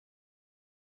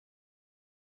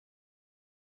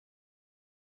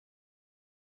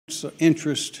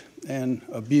interest and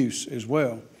abuse as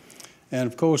well. And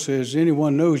of course, as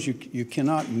anyone knows, you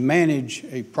cannot manage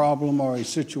a problem or a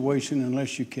situation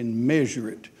unless you can measure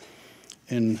it.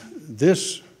 And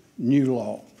this new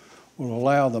law will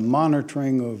allow the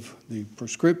monitoring of the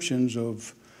prescriptions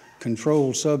of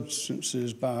controlled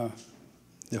substances by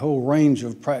the whole range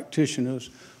of practitioners,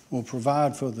 will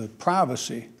provide for the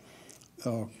privacy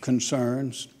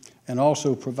concerns and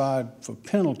also provide for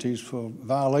penalties for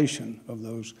violation of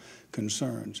those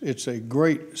concerns. It's a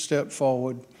great step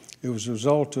forward. It was a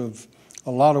result of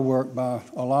a lot of work by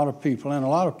a lot of people and a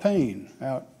lot of pain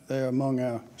out there among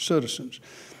our citizens.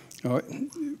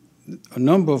 A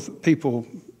number of people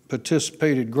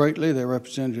participated greatly. There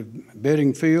Representative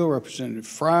Bedingfield, Representative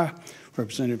Fry,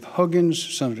 Representative Huggins,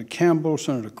 Senator Campbell,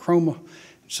 Senator Cromer,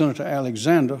 Senator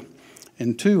Alexander,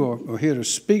 and two are here to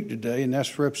speak today, and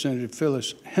that's Representative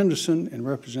Phyllis Henderson and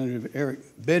Representative Eric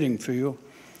Bedingfield.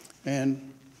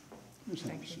 And Ms.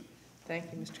 Henderson. Thank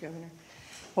you, Mr. Governor.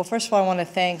 Well, first of all, I want to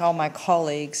thank all my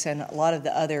colleagues and a lot of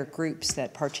the other groups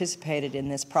that participated in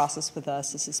this process with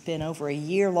us. This has been over a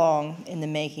year long in the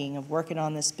making of working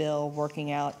on this bill, working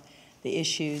out the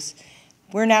issues.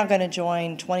 We're now going to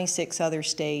join 26 other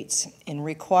states in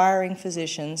requiring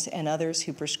physicians and others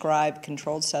who prescribe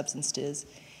controlled substances,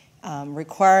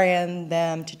 requiring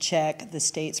them to check the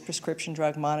state's prescription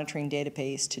drug monitoring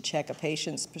database to check a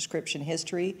patient's prescription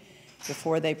history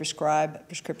before they prescribe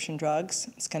prescription drugs.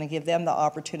 It's going to give them the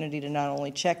opportunity to not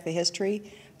only check the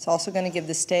history, it's also going to give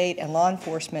the state and law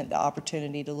enforcement the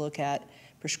opportunity to look at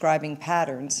prescribing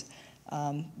patterns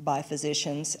by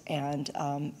physicians and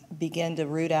begin to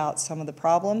root out some of the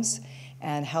problems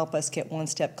and help us get one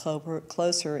step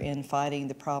closer in fighting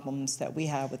the problems that we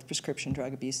have with prescription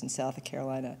drug abuse in South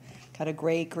Carolina. Got a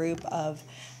great group of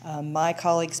my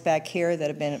colleagues back here that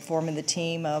have been forming the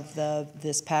team of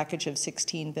this package of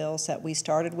 16 bills that we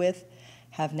started with,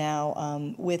 have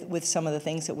now, with some of the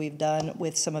things that we've done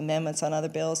with some amendments on other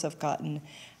bills, have gotten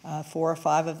 4 or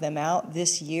 5 of them out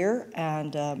this year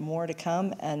and more to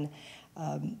come. And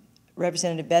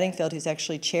Representative Bedingfield, who's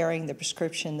actually chairing the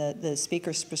prescription, the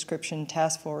Speaker's Prescription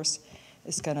Task Force,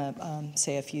 is going to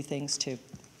say a few things too.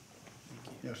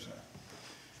 Yes, sir.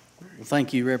 Well,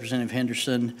 thank you, Representative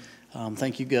Henderson.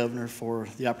 Thank you, Governor, for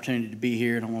the opportunity to be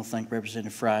here, and I want to thank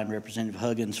Representative Fry and Representative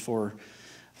Huggins for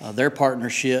their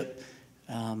partnership.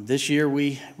 This year,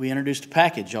 we introduced a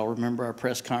package. Y'all remember our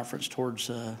press conference towards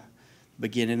the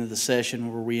beginning of the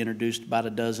session where we introduced about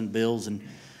a dozen bills, and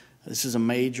this is a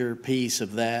major piece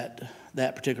of that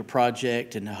particular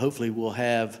project, and hopefully we'll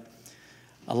have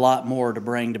a lot more to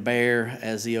bring to bear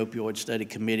as the Opioid Study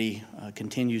Committee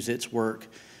continues its work.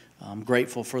 I'm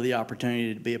grateful for the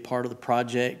opportunity to be a part of the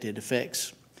project. It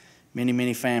affects many,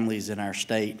 many families in our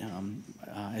state.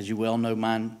 As you well know,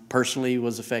 mine personally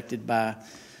was affected by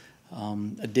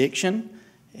addiction,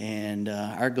 and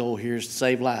our goal here is to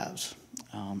save lives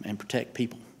and protect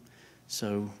people.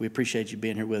 So we appreciate you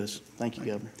being here with us. Thank you,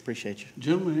 Governor. Appreciate you.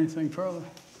 Gentlemen, anything further?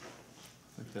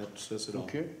 I think that says it all.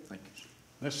 Okay. Thank you.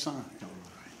 Let's sign.